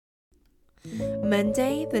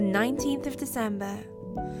Monday, the 19th of December.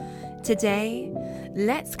 Today,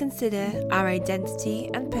 let's consider our identity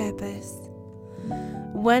and purpose.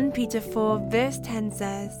 1 Peter 4 verse 10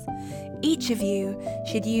 says, "Each of you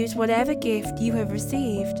should use whatever gift you have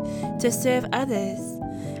received to serve others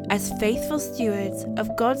as faithful stewards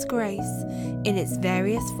of God's grace in its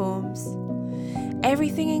various forms."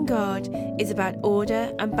 Everything in God is about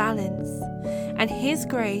order and balance, and His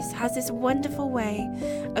grace has this wonderful way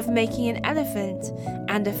of making an elephant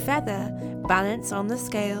and a feather balance on the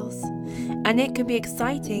scales, and it can be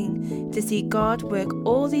exciting to see God work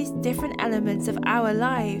all these different elements of our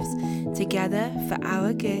lives together for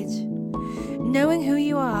our good. Knowing who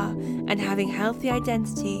you are and having healthy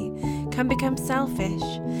identity can become selfish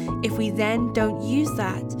if we then don't use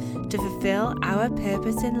that to fulfill our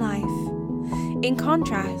purpose in life. In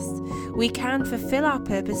contrast, we can fulfill our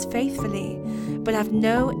purpose faithfully, but have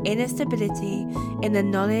no inner stability in the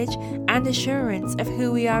knowledge and assurance of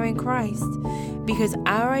who we are in Christ, because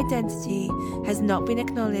our identity has not been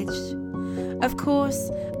acknowledged. Of course,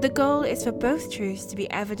 the goal is for both truths to be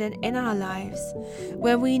evident in our lives,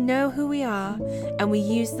 where we know who we are and we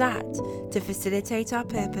use that to facilitate our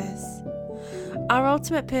purpose. Our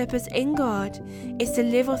ultimate purpose in God is to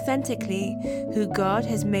live authentically who God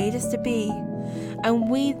has made us to be, and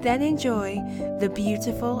we then enjoy the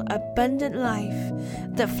beautiful, abundant life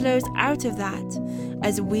that flows out of that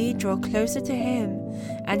as we draw closer to Him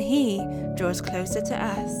and He draws closer to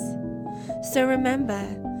us. So remember,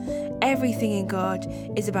 everything in God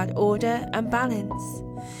is about order and balance.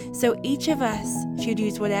 So each of us should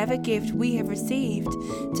use whatever gift we have received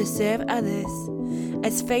to serve others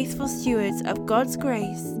as faithful stewards of God's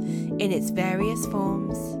grace in its various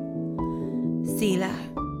forms.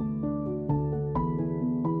 Selah.